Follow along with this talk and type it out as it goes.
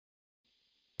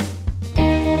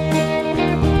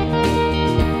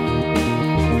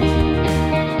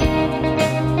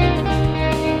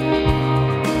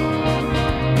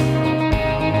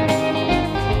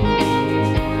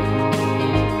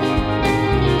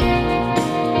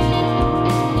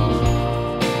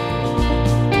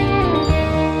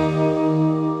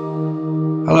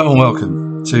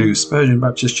to Spurgeon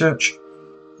Baptist Church.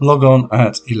 Log on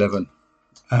at 11,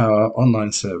 our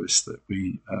online service that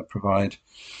we provide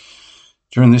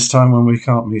during this time when we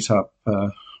can't meet up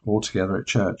all together at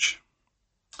church.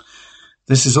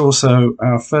 This is also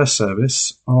our first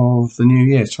service of the new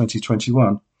year,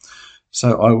 2021.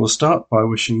 So I will start by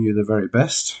wishing you the very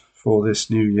best for this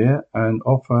new year and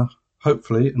offer,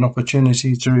 hopefully, an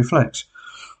opportunity to reflect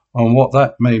on what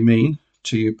that may mean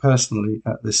to you personally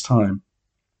at this time.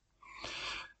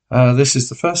 This is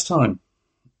the first time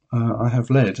I have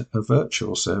led a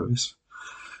virtual service,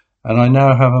 and I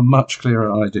now have a much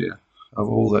clearer idea of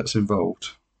all that's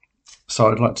involved.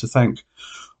 So I'd like to thank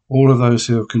all of those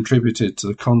who have contributed to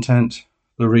the content,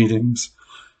 the readings,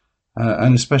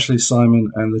 and especially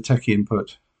Simon and the tech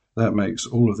input that makes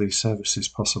all of these services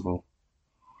possible.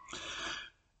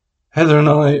 Heather and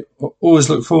I always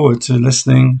look forward to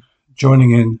listening,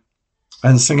 joining in,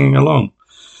 and singing along.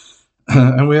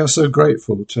 And we are so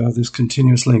grateful to have this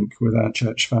continuous link with our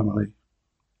church family.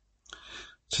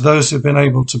 To those who have been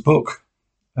able to book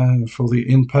for the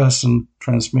in-person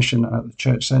transmission at the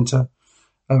church centre,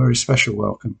 a very special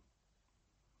welcome.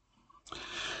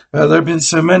 There have been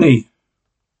so many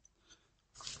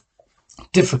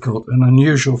difficult and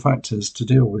unusual factors to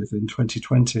deal with in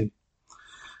 2020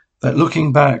 that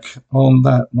looking back on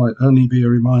that might only be a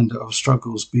reminder of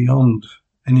struggles beyond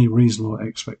any reasonable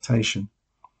expectation.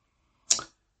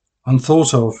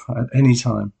 Unthought of at any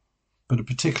time, but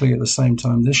particularly at the same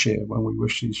time this year when we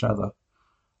wish each other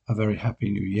a very happy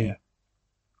new year.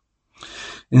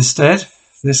 Instead,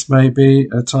 this may be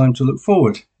a time to look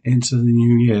forward into the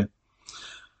new year,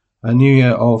 a new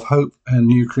year of hope and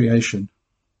new creation.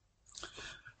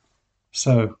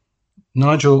 So,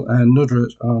 Nigel and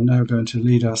Nudrat are now going to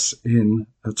lead us in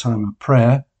a time of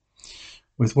prayer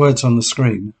with words on the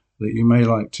screen that you may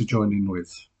like to join in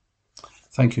with.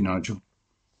 Thank you, Nigel.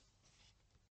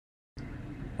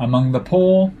 Among the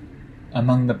poor,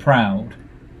 among the proud,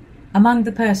 among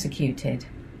the persecuted,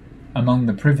 among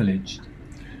the privileged,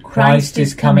 Christ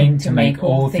is coming to make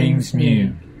all things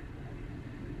new.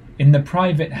 In the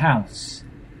private house,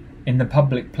 in the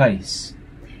public place,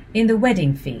 in the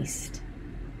wedding feast,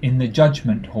 in the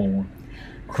judgment hall,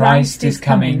 Christ is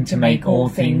coming to make all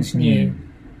things new.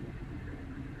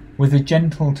 With a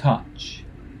gentle touch,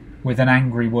 with an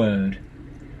angry word,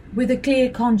 with a clear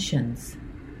conscience,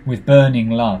 with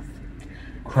burning love,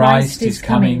 Christ is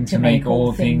coming to make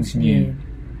all things new.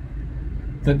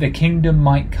 That the kingdom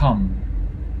might come,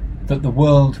 that the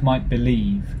world might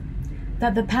believe,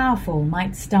 that the powerful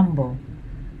might stumble,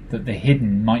 that the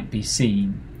hidden might be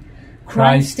seen,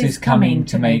 Christ is coming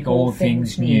to make all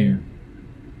things new.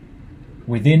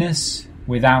 Within us,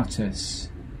 without us,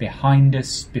 behind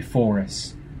us, before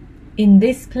us. In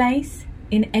this place,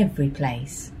 in every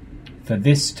place. For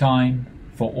this time,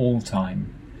 for all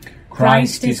time.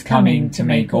 Christ is coming to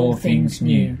make all things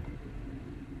new.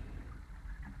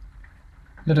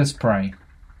 Let us pray.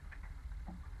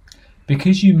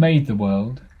 Because you made the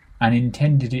world and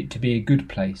intended it to be a good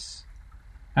place,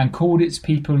 and called its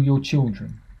people your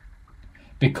children,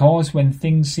 because when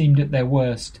things seemed at their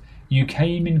worst, you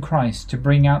came in Christ to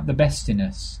bring out the best in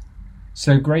us,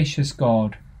 so gracious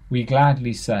God, we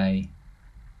gladly say,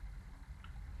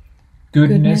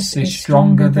 Goodness is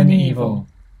stronger than evil.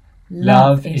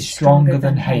 Love is stronger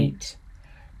than hate.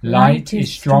 Light is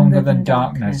stronger than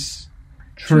darkness.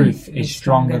 Truth is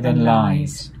stronger than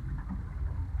lies.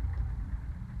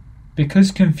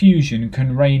 Because confusion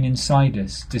can reign inside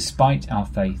us despite our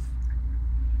faith.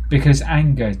 Because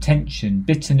anger, tension,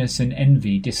 bitterness and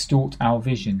envy distort our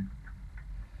vision.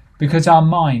 Because our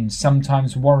minds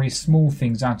sometimes worry small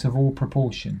things out of all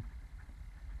proportion.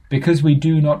 Because we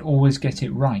do not always get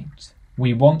it right,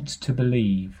 we want to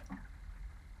believe.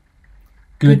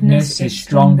 Goodness is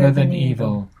stronger than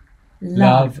evil.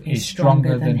 Love is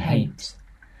stronger than hate.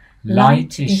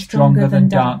 Light is stronger than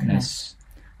darkness.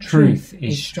 Truth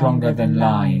is stronger than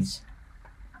lies.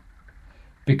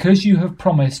 Because you have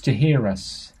promised to hear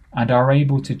us and are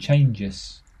able to change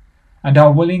us and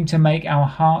are willing to make our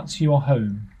hearts your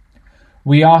home,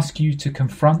 we ask you to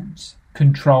confront,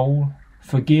 control,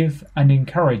 forgive and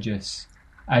encourage us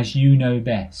as you know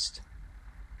best.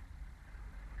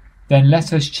 Then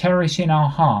let us cherish in our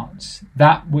hearts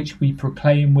that which we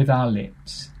proclaim with our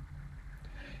lips.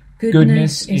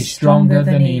 Goodness is stronger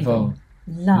than evil.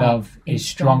 Love is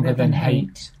stronger than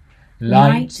hate.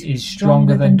 Light is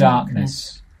stronger than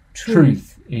darkness.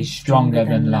 Truth is stronger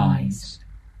than lies.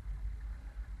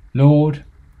 Lord,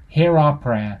 hear our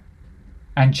prayer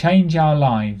and change our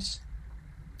lives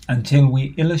until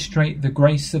we illustrate the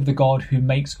grace of the God who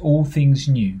makes all things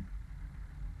new.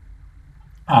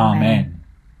 Amen.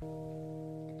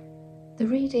 The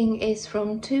reading is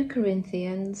from 2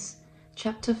 Corinthians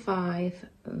chapter 5,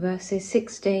 verses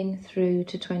 16 through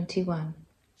to 21.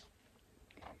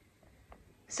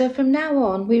 So from now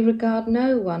on we regard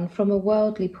no one from a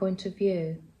worldly point of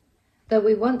view. Though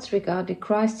we once regarded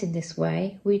Christ in this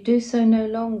way, we do so no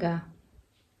longer.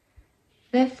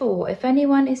 Therefore, if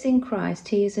anyone is in Christ,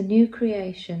 he is a new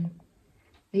creation.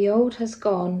 The old has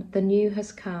gone, the new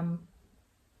has come.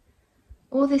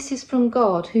 All this is from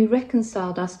God, who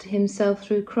reconciled us to himself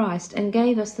through Christ and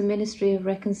gave us the ministry of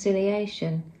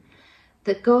reconciliation,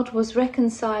 that God was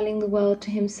reconciling the world to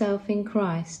himself in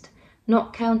Christ,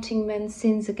 not counting men's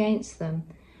sins against them,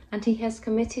 and he has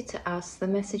committed to us the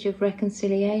message of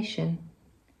reconciliation.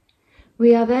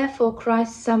 We are therefore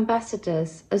Christ's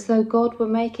ambassadors, as though God were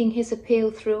making his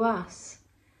appeal through us.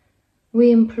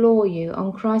 We implore you,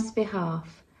 on Christ's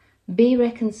behalf, be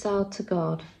reconciled to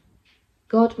God.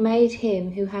 God made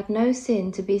him who had no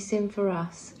sin to be sin for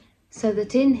us, so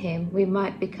that in him we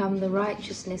might become the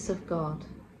righteousness of God.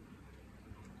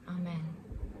 Amen.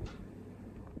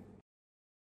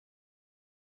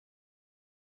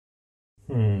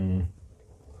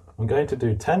 I'm going to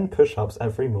do 10 push-ups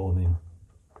every morning.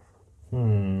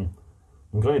 I'm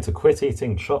going to quit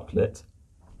eating chocolate.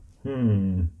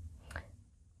 Luke,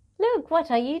 what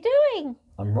are you doing?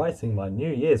 I'm writing my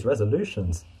New Year's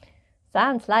resolutions.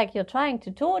 Sounds like you're trying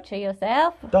to torture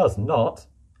yourself. Does not.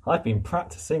 I've been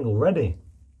practicing already.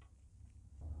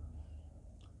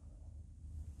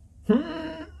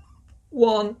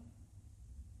 1,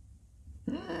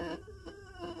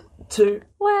 2.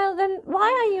 Well, then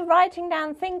why are you writing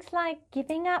down things like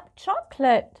giving up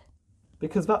chocolate?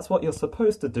 Because that's what you're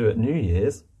supposed to do at New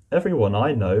Year's. Everyone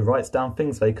I know writes down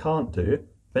things they can't do,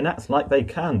 then acts like they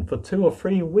can for 2 or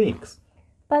 3 weeks.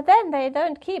 But then they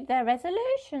don't keep their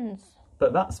resolutions.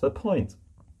 But that's the point,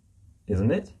 isn't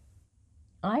it?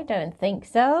 I don't think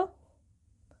so.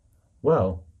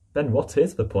 Well, then what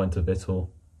is the point of it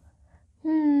all?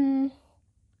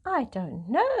 I don't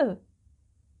know.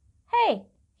 Hey,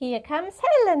 here comes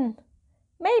Helen.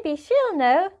 Maybe she'll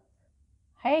know.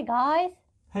 Hey, guys.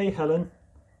 Hey, Helen.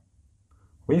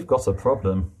 We've got a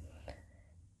problem.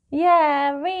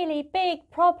 Yeah, really big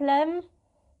problem.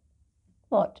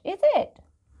 What is it?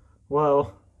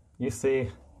 Well, you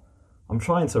see, I'm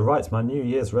trying to write my New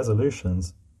Year's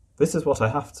resolutions. This is what I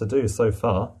have to do so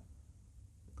far.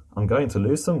 I'm going to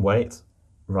lose some weight,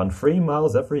 run 3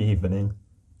 miles every evening,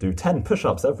 do 10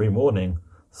 push-ups every morning,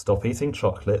 stop eating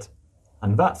chocolate,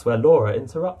 and that's where Laura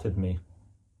interrupted me.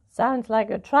 Sounds like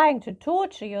you're trying to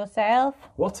torture yourself.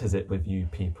 What is it with you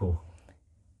people?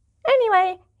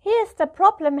 Anyway, here's the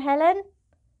problem, Helen.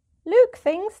 Luke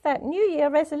thinks that New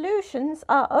Year resolutions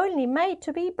are only made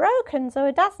to be broken, so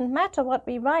it doesn't matter what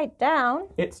we write down.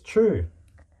 It's true.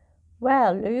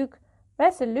 Well, Luke,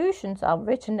 resolutions are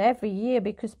written every year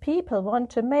because people want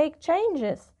to make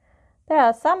changes. There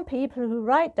are some people who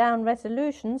write down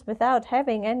resolutions without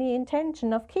having any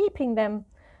intention of keeping them,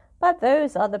 but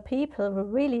those are the people who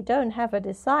really don't have a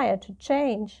desire to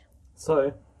change.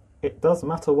 So, it does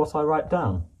matter what I write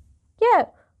down? Yeah,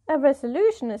 a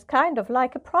resolution is kind of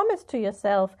like a promise to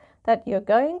yourself that you're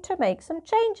going to make some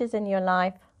changes in your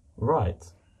life. Right.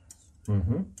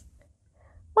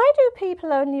 Why do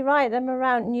people only write them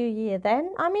around New Year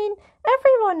then? I mean,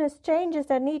 everyone has changes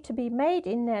that need to be made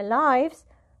in their lives.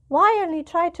 Why only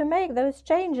try to make those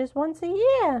changes once a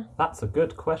year? That's a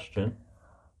good question.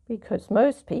 Because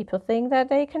most people think that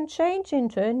they can change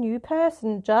into a new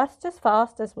person just as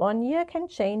fast as 1 year can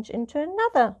change into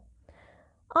another.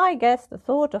 I guess the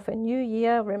thought of a new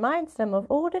year reminds them of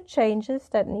all the changes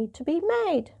that need to be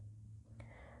made.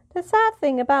 The sad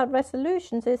thing about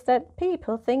resolutions is that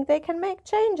people think they can make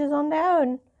changes on their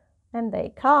own, and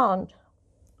they can't.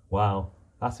 Wow,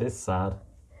 that is sad.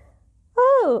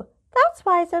 Oh, that's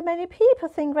why so many people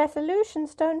think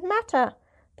resolutions don't matter.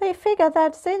 They figure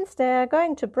that since they are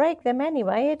going to break them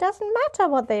anyway, it doesn't matter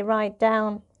what they write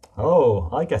down. Oh,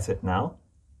 I get it now.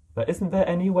 But isn't there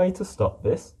any way to stop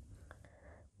this?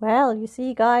 Well, you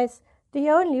see, guys, the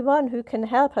only one who can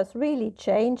help us really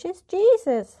change is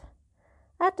Jesus.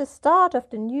 At the start of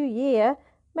the new year,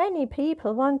 many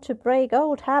people want to break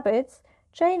old habits,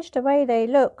 change the way they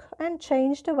look, and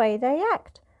change the way they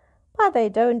act. But they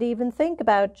don't even think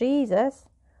about Jesus.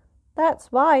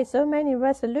 That's why so many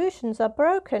resolutions are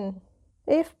broken.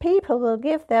 If people will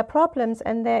give their problems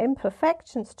and their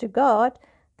imperfections to God,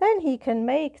 then He can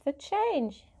make the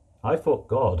change. I thought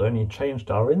God only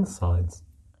changed our insides.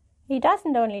 He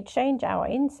doesn't only change our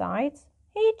insides,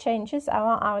 He changes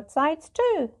our outsides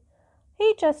too.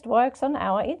 He just works on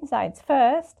our insides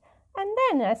first, and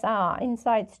then as our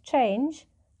insides change,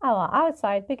 our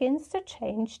outside begins to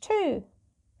change too.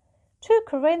 2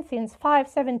 Corinthians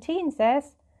 5:17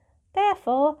 says,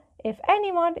 "Therefore, if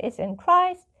anyone is in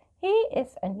Christ, he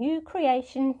is a new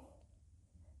creation."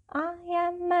 I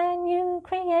am a new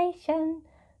creation,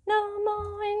 no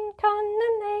more in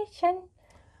condemnation.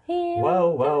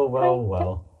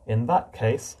 Well. In that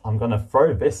case, I'm going to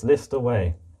throw this list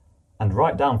away and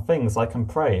write down things I can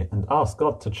pray and ask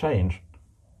God to change.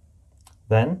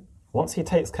 Then, once he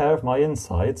takes care of my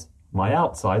insides, my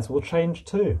outsides will change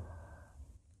too.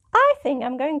 I think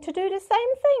I'm going to do the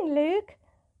same thing, Luke.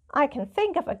 I can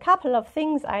think of a couple of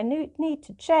things I need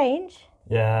to change.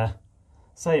 Yeah,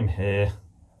 same here.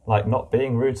 Like not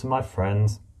being rude to my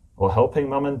friends, or helping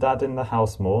Mum and Dad in the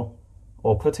house more,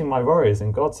 or putting my worries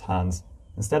in God's hands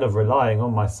instead of relying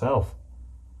on myself.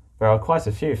 There are quite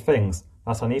a few things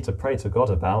that I need to pray to God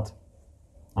about.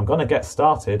 I'm going to get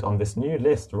started on this new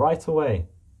list right away.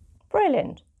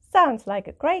 Brilliant. Sounds like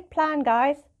a great plan,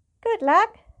 guys. Good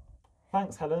luck.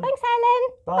 Thanks, Helen. Thanks, Helen.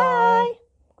 Bye.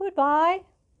 Goodbye.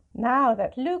 Now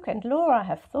that Luke and Laura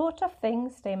have thought of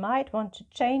things they might want to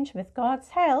change with God's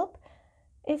help,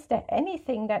 is there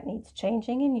anything that needs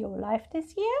changing in your life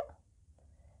this year?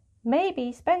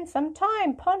 Maybe spend some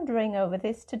time pondering over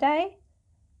this today.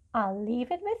 I'll leave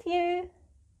it with you.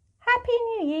 Happy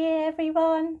New Year,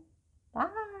 everyone.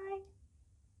 Bye.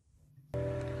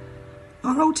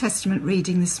 Our Old Testament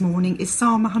reading this morning is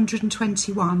Psalm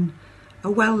 121,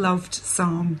 a well-loved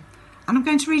psalm. And I'm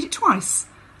going to read it twice,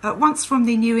 once from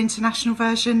the New International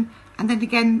Version and then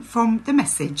again from the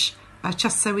Message,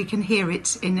 just so we can hear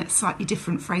it in a slightly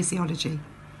different phraseology.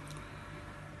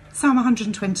 Psalm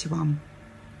 121.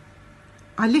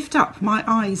 I lift up my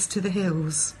eyes to the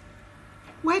hills.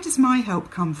 Where does my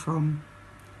help come from?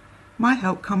 My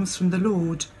help comes from the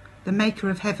Lord, the maker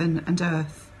of heaven and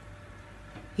earth.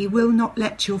 He will not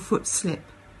let your foot slip.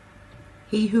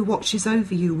 He who watches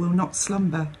over you will not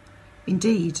slumber.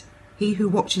 Indeed, he who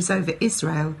watches over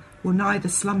Israel will neither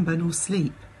slumber nor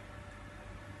sleep.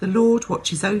 The Lord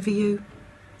watches over you.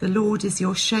 The Lord is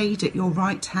your shade at your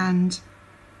right hand.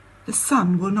 The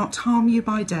sun will not harm you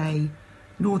by day,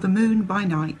 nor the moon by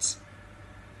night.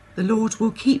 The Lord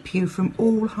will keep you from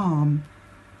all harm.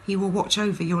 He will watch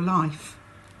over your life.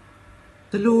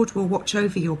 The Lord will watch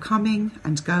over your coming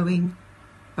and going,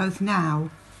 both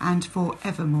now and for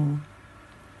evermore.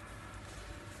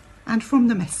 And from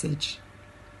the Message.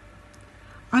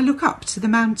 I look up to the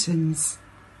mountains.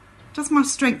 Does my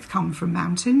strength come from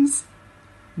mountains?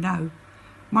 No,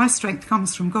 my strength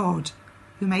comes from God,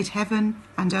 who made heaven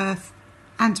and earth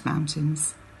and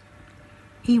mountains.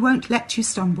 He won't let you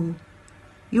stumble.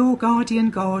 Your guardian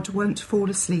God won't fall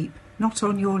asleep, not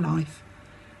on your life.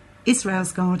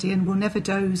 Israel's guardian will never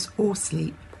doze or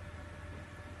sleep.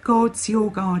 God's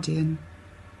your guardian,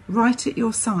 right at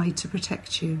your side to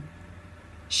protect you,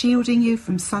 shielding you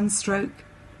from sunstroke,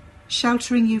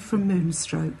 sheltering you from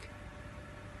moonstroke.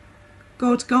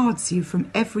 God guards you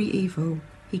from every evil.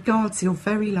 He guards your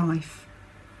very life.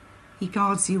 He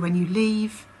guards you when you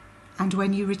leave and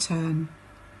when you return.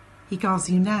 He guards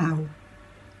you now.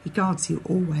 He guards you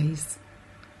always.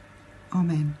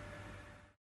 Amen.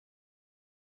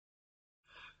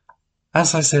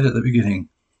 As I said at the beginning,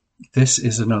 this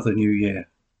is another new year,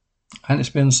 and it's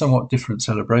been a somewhat different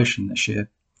celebration this year.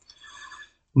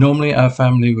 Normally our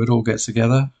family would all get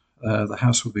together, the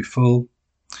house would be full,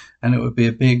 and it would be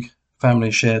a big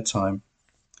family shared time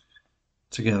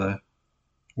together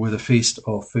with a feast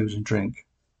of food and drink.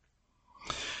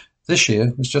 This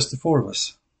year was just the four of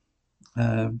us,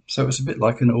 so it was a bit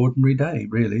like an ordinary day,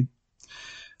 really,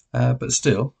 but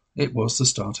still, it was the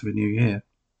start of a new year.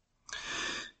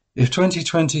 If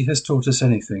 2020 has taught us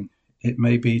anything, it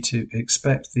may be to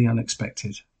expect the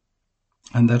unexpected,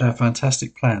 and that our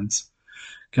fantastic plans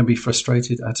can be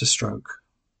frustrated at a stroke.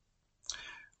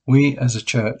 We as a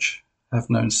church have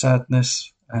known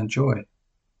sadness and joy,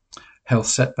 health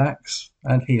setbacks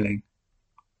and healing,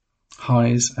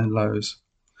 highs and lows.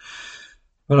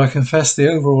 But I confess the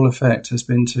overall effect has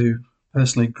been to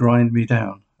personally grind me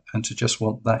down and to just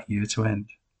want that year to end.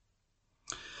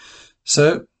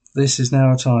 So this is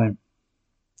now a time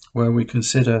where we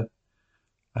consider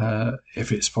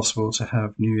if it's possible to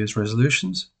have New Year's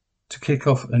resolutions to kick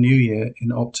off a new year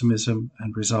in optimism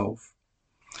and resolve.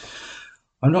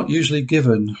 I'm not usually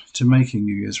given to making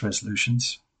New Year's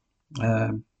resolutions,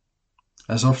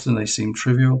 as often they seem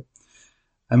trivial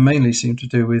and mainly seem to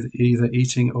do with either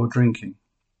eating or drinking,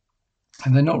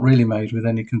 and they're not really made with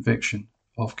any conviction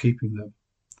of keeping them.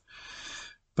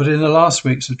 But in the last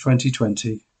weeks of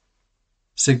 2020,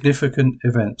 significant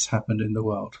events happened in the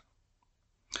world.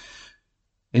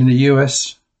 In the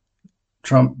US,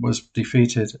 Trump was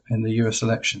defeated in the US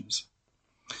elections,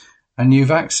 and new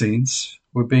vaccines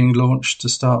were being launched to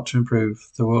start to improve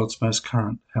the world's most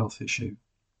current health issue.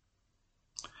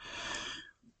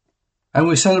 And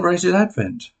we celebrated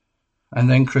Advent and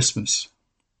then Christmas.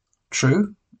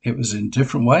 True, it was in a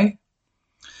different way,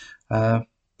 but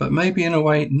maybe in a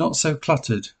way not so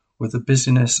cluttered with the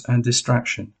busyness and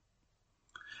distraction.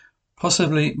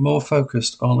 Possibly more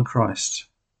focused on Christ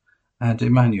and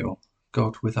Emmanuel,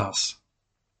 God with us.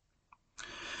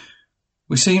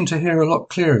 We seem to hear a lot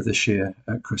clearer this year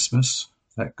at Christmas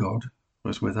that God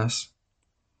was with us.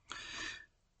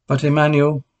 But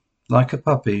Emmanuel, like a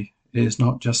puppy, is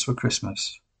not just for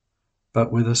Christmas,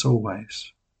 but with us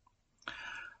always.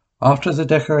 After the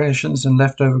decorations and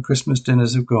leftover Christmas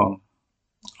dinners have gone,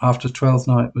 after Twelfth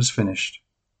Night was finished,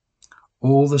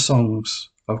 all the songs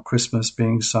of Christmas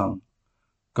being sung,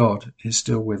 God is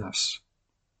still with us.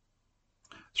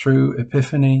 Through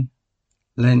Epiphany,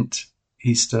 Lent,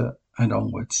 Easter, and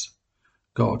onwards,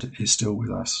 God is still with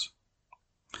us.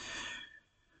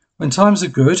 When times are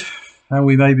good, and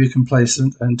we may be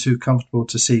complacent and too comfortable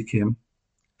to seek him,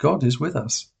 God is with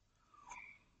us.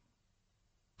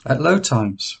 At low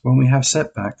times, when we have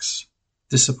setbacks,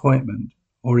 disappointment,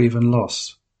 or even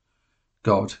loss,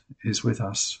 God is with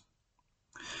us.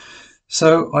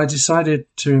 So I decided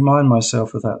to remind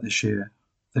myself of that this year,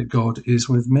 that God is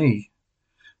with me,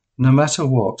 no matter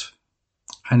what.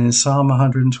 And in Psalm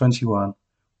 121,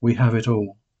 we have it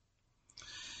all.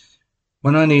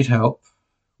 When I need help,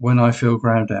 when I feel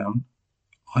ground down,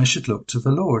 I should look to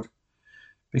the Lord,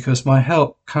 because my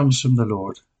help comes from the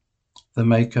Lord, the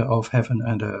maker of heaven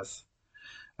and earth,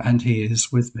 and he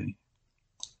is with me.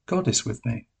 God is with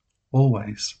me,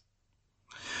 always.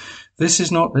 This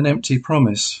is not an empty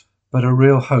promise, but a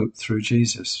real hope through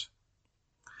Jesus.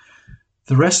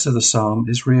 The rest of the psalm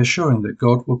is reassuring that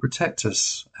God will protect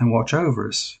us and watch over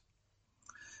us.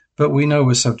 But we know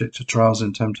we're subject to trials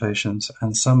and temptations,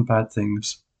 and some bad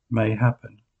things may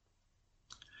happen.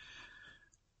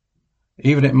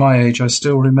 Even at my age, I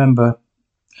still remember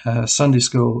Sunday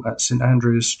school at St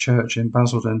Andrew's Church in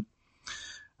Basildon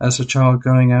as a child,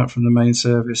 going out from the main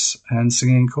service and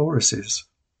singing choruses.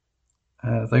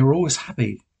 They were always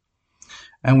happy.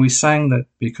 And we sang that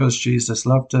because Jesus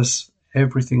loved us,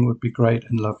 everything would be great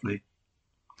and lovely.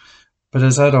 But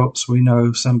as adults, we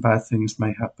know some bad things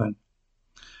may happen.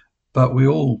 But we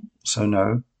also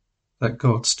know that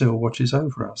God still watches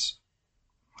over us.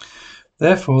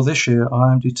 Therefore, this year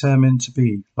I am determined to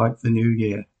be like the new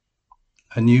year,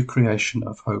 a new creation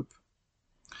of hope.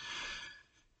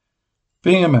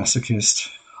 Being a masochist,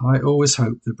 I always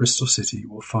hope that Bristol City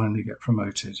will finally get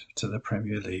promoted to the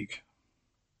Premier League.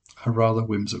 A rather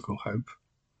whimsical hope.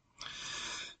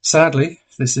 Sadly,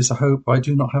 this is a hope I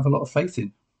do not have a lot of faith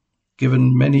in,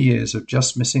 given many years of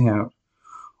just missing out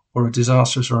or a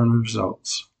disastrous run of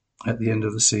results at the end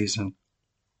of the season.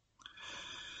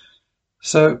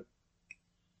 So,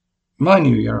 my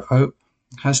new year of hope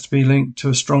has to be linked to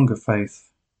a stronger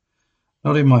faith,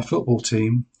 not in my football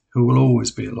team, who will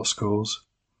always be a lost cause,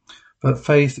 but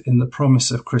faith in the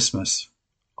promise of Christmas,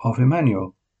 of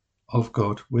Emmanuel, of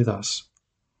God with us.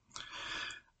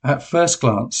 At first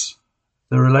glance,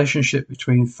 the relationship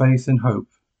between faith and hope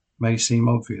may seem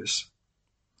obvious.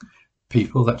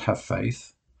 People that have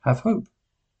faith have hope.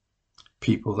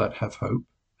 People that have hope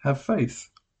have faith.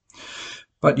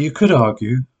 But you could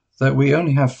argue that we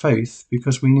only have faith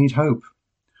because we need hope,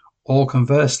 or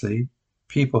conversely,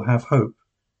 people have hope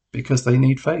because they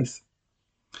need faith.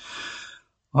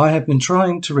 I have been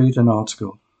trying to read an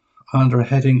article under a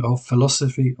heading of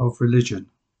Philosophy of Religion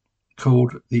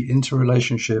called The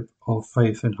Interrelationship of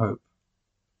Faith and Hope.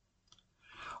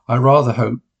 I rather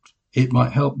hoped it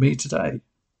might help me today.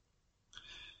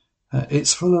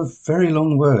 It's full of very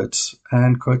long words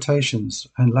and quotations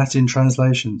and Latin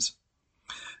translations,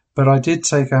 but I did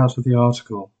take out of the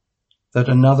article that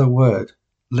another word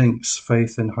links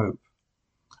faith and hope,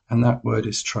 and that word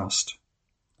is trust.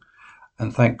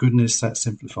 And thank goodness that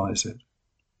simplifies it.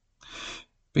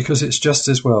 Because it's just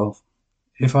as well,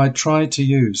 if I tried to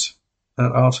use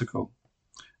that article,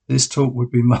 this talk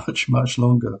would be much, much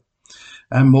longer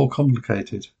and more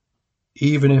complicated,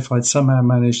 even if I'd somehow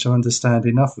managed to understand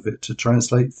enough of it to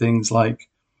translate things like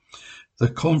the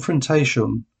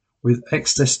confrontation with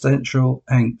existential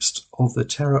angst of the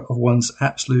terror of one's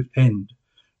absolute end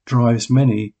drives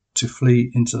many to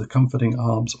flee into the comforting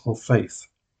arms of faith.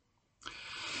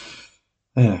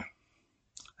 There.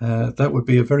 That would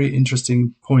be a very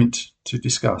interesting point to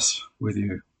discuss with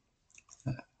you,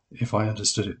 if I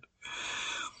understood it.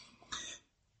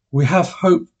 We have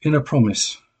hope in a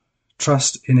promise,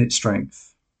 trust in its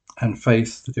strength, and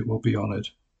faith that it will be honoured.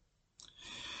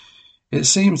 It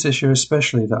seems this year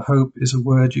especially that hope is a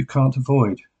word you can't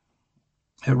avoid.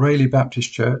 At Rayleigh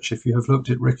Baptist Church, if you have looked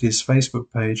at Ricky's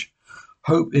Facebook page,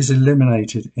 hope is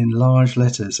illuminated in large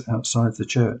letters outside the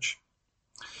church.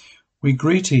 We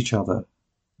greet each other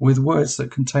with words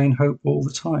that contain hope all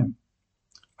the time.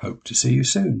 Hope to see you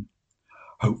soon.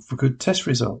 Hope for good test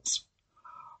results.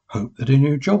 Hope that a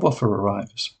new job offer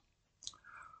arrives.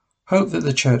 Hope that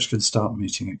the church can start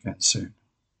meeting again soon.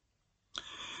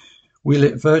 We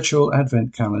lit virtual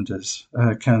Advent candles,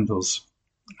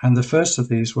 and the first of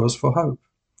these was for hope,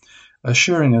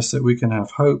 assuring us that we can have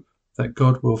hope that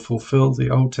God will fulfill the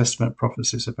Old Testament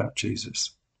prophecies about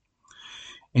Jesus.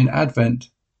 In Advent,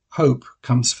 hope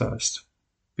comes first,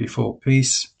 before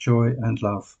peace, joy, and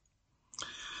love.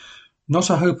 Not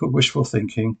a hope of wishful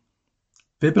thinking.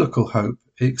 Biblical hope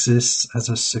exists as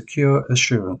a secure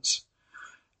assurance,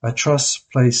 a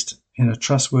trust placed in a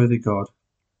trustworthy God.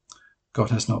 God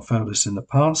has not failed us in the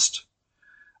past,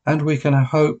 and we can have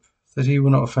hope that he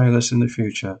will not fail us in the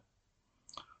future.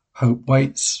 Hope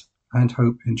waits and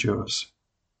hope endures.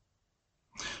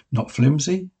 Not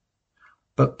flimsy,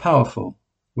 but powerful,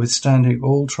 withstanding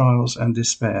all trials and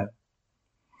despair.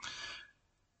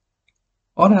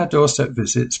 On our doorstep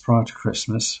visits prior to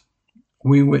Christmas,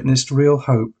 we witnessed real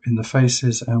hope in the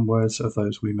faces and words of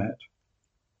those we met.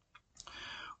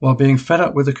 While being fed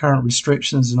up with the current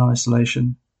restrictions and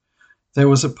isolation, there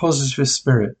was a positive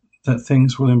spirit that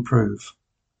things will improve,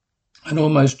 an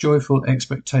almost joyful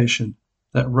expectation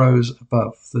that rose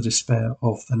above the despair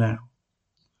of the now.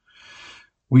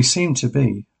 We seem to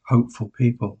be hopeful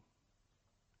people.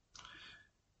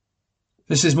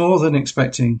 This is more than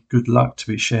expecting good luck to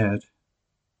be shared.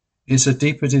 It's a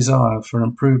deeper desire for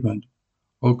improvement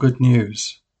or good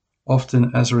news,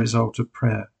 often as a result of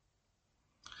prayer.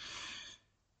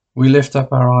 We lift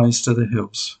up our eyes to the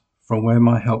hills, from where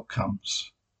my help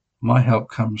comes. My help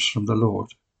comes from the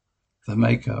Lord, the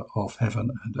maker of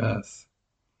heaven and earth.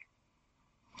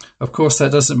 Of course,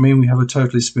 that doesn't mean we have a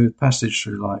totally smooth passage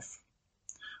through life.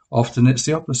 Often it's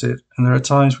the opposite, and there are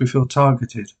times we feel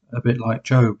targeted, a bit like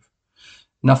Job.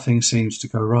 Nothing seems to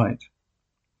go right.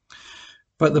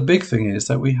 But the big thing is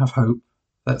that we have hope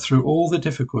that through all the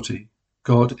difficulty,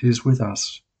 God is with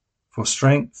us, for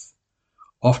strength,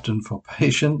 often for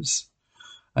patience,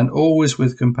 and always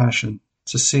with compassion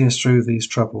to see us through these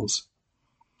troubles,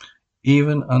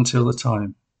 even until the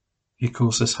time he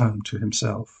calls us home to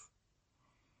himself.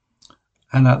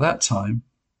 And at that time,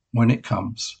 when it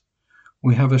comes,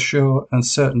 we have a sure and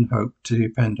certain hope to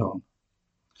depend on.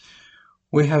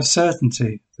 We have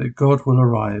certainty that God will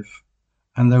arrive,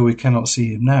 and though we cannot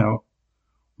see him now,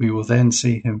 we will then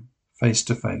see him face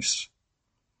to face,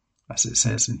 as it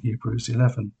says in Hebrews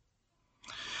 11.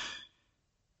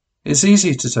 It's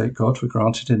easy to take God for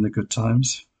granted in the good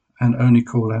times and only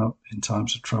call out in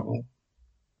times of trouble.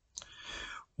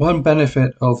 One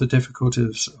benefit of the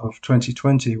difficulties of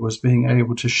 2020 was being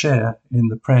able to share in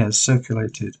the prayers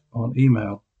circulated on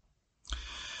email.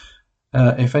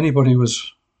 If anybody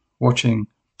was watching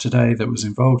today that was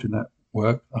involved in that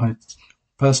work,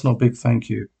 personal big thank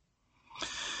you.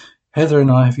 Heather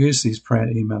and I have used these prayer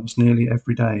emails nearly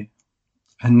every day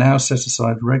and now set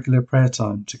aside regular prayer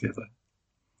time together.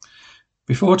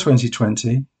 Before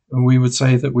 2020, we would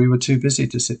say that we were too busy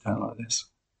to sit down like this.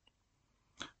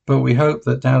 But we hope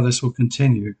that now this will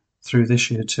continue through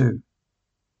this year too.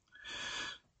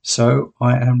 So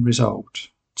I am resolved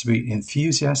to be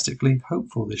enthusiastically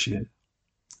hopeful this year,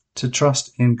 to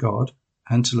trust in God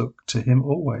and to look to him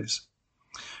always,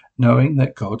 knowing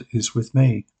that God is with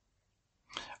me.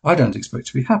 I don't expect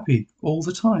to be happy all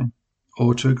the time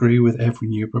or to agree with every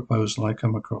new proposal I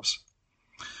come across.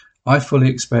 I fully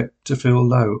expect to feel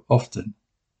low often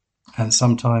and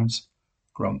sometimes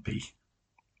grumpy.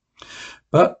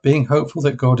 But being hopeful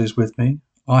that God is with me,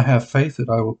 I have faith that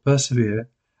I will persevere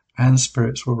and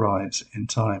spirits will rise in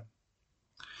time.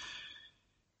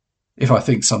 If I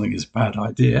think something is a bad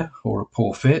idea or a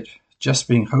poor fit, just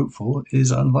being hopeful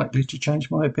is unlikely to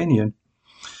change my opinion,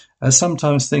 as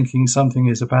sometimes thinking something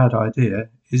is a bad idea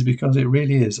is because it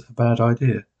really is a bad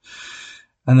idea,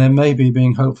 and then maybe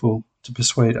being hopeful to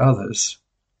persuade others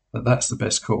that that's the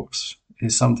best course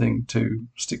is something to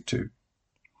stick to.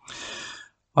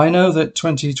 I know that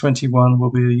 2021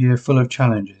 will be a year full of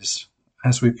challenges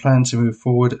as we plan to move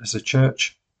forward as a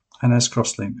church and as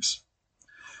Crosslinks,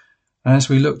 and as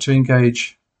we look to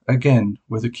engage again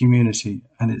with the community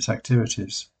and its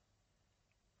activities.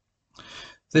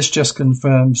 This just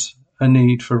confirms a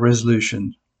need for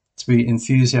resolution to be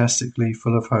enthusiastically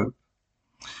full of hope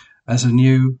as a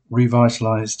new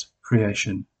revitalized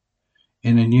creation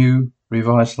in a new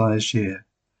revitalized year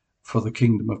for the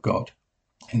kingdom of God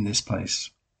in this place.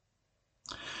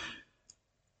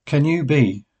 Can you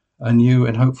be a new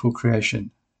and hopeful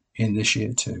creation in this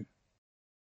year too.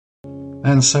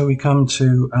 And so we come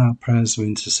to our prayers of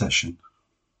intercession.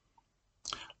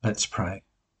 Let's pray.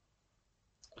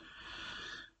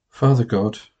 Father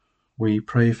God, we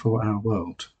pray for our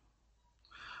world,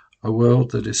 a world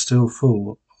that is still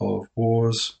full of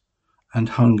wars and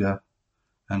hunger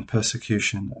and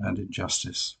persecution and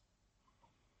injustice.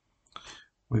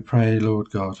 We pray,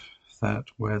 Lord God, that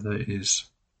where there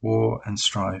is war and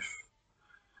strife,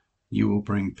 you will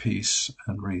bring peace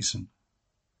and reason.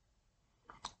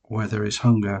 Where there is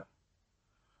hunger,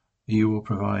 you will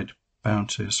provide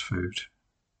bounteous food.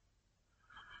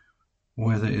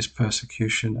 Where there is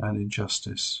persecution and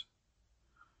injustice,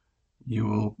 you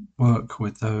will work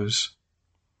with those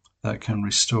that can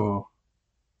restore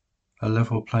a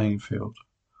level playing field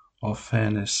of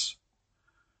fairness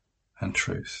and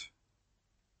truth.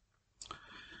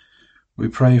 We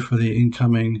pray for the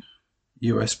incoming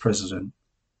US President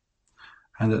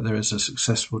and that there is a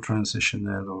successful transition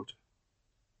there, Lord.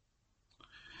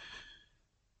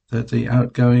 That the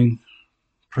outgoing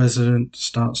President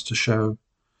starts to show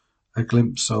a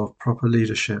glimpse of proper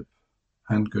leadership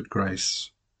and good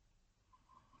grace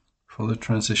for the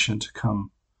transition to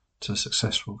come to a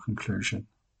successful conclusion.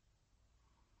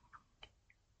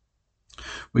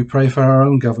 We pray for our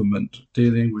own government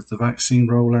dealing with the vaccine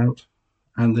rollout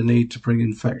and the need to bring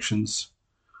infections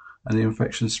and the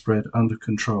infection spread under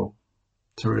control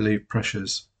to relieve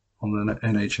pressures on the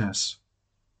NHS.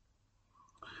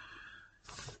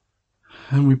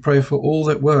 And we pray for all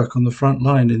that work on the front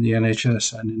line in the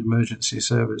NHS and in emergency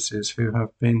services who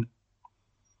have been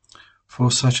for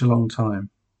such a long time,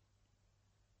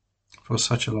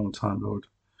 Lord.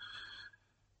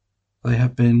 They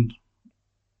have been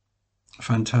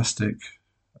fantastic,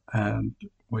 and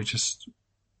we just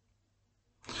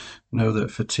know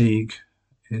that fatigue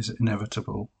is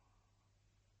inevitable,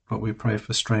 but we pray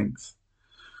for strength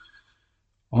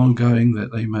ongoing,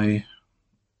 that they may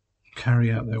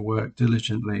carry out their work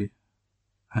diligently,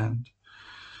 and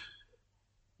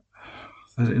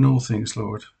that in all things,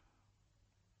 Lord,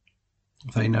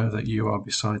 they know that you are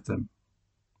beside them,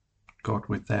 God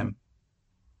with them.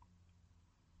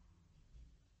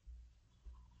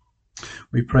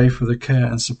 We pray for the care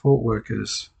and support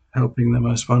workers helping the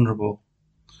most vulnerable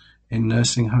in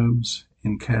nursing homes,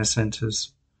 in care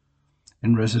centres,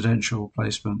 in residential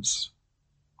placements,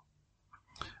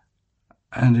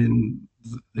 and in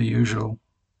the usual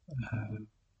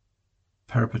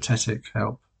peripatetic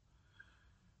help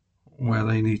where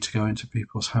they need to go into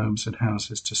people's homes and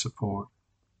houses to support.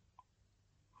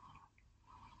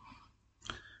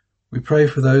 We pray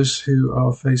for those who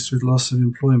are faced with loss of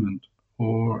employment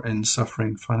or in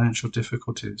suffering financial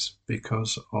difficulties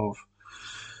because of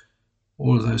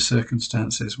all of those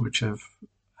circumstances which have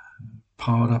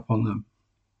piled up on them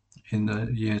in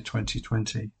the year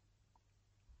 2020.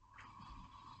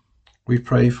 We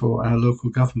pray for our local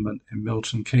government in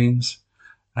Milton Keynes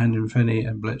and in Venie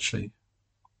and Bletchley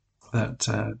that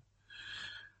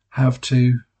have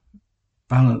to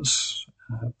balance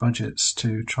budgets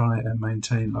to try and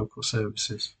maintain local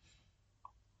services.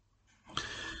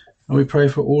 And we pray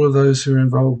for all of those who are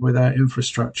involved with our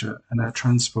infrastructure and our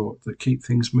transport that keep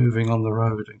things moving on the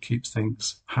road and keep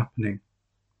things happening.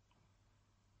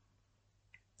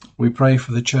 We pray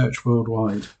for the church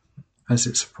worldwide as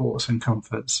it supports and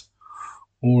comforts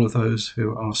all of those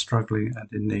who are struggling and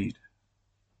in need.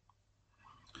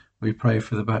 We pray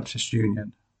for the Baptist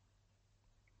Union.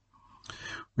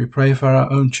 We pray for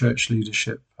our own church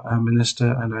leadership, our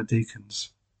minister and our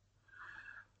deacons,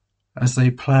 as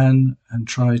they plan and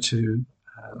try to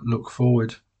look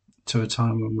forward to a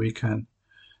time when we can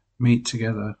meet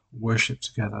together, worship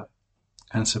together,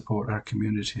 and support our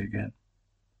community again.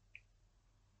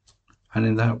 And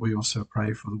in that we also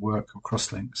pray for the work of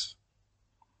Crosslinks.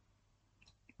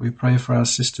 We pray for our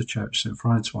sister church, St.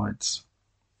 Fried's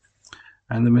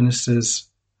and the ministers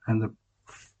and the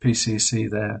PCC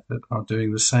there that are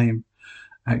doing the same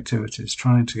activities,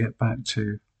 trying to get back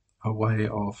to a way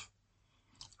of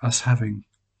us having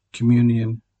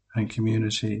communion and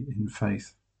community in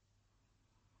faith.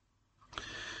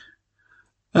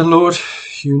 And Lord,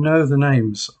 you know the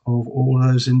names of all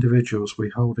those individuals we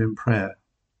hold in prayer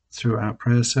through our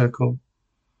prayer circle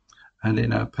and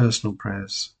in our personal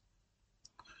prayers.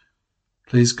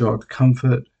 Please, God,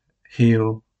 comfort,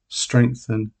 heal,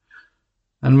 strengthen,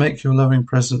 and make your loving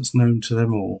presence known to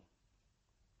them all.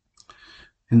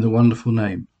 In the wonderful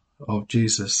name of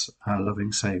Jesus, our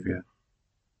loving Saviour.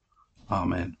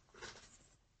 Amen.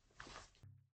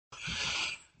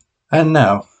 And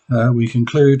now we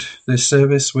conclude this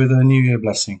service with a New Year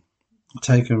blessing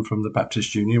taken from the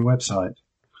Baptist Union website.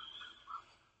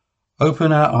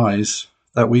 Open our eyes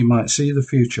that we might see the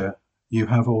future you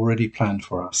have already planned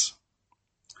for us.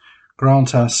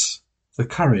 Grant us the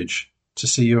courage to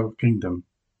see your kingdom,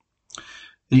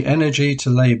 the energy to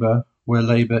labour where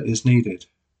labour is needed,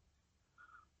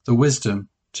 the wisdom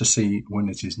to see when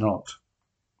it is not,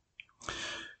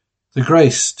 the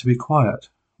grace to be quiet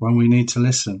when we need to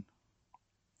listen,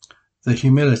 the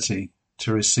humility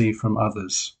to receive from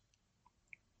others,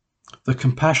 the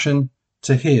compassion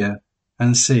to hear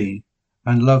and see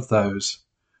and love those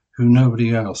who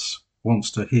nobody else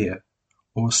wants to hear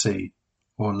or see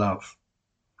or love.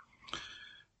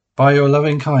 By your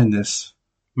loving kindness,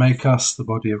 make us the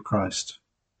body of Christ,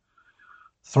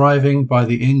 thriving by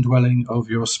the indwelling of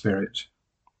your Spirit,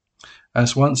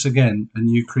 as once again a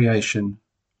new creation,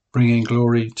 bringing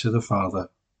glory to the Father.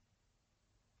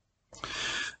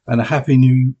 And a happy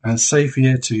new and safe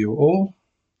year to you all,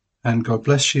 and God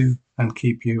bless you and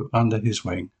keep you under his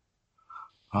wing.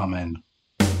 Amen.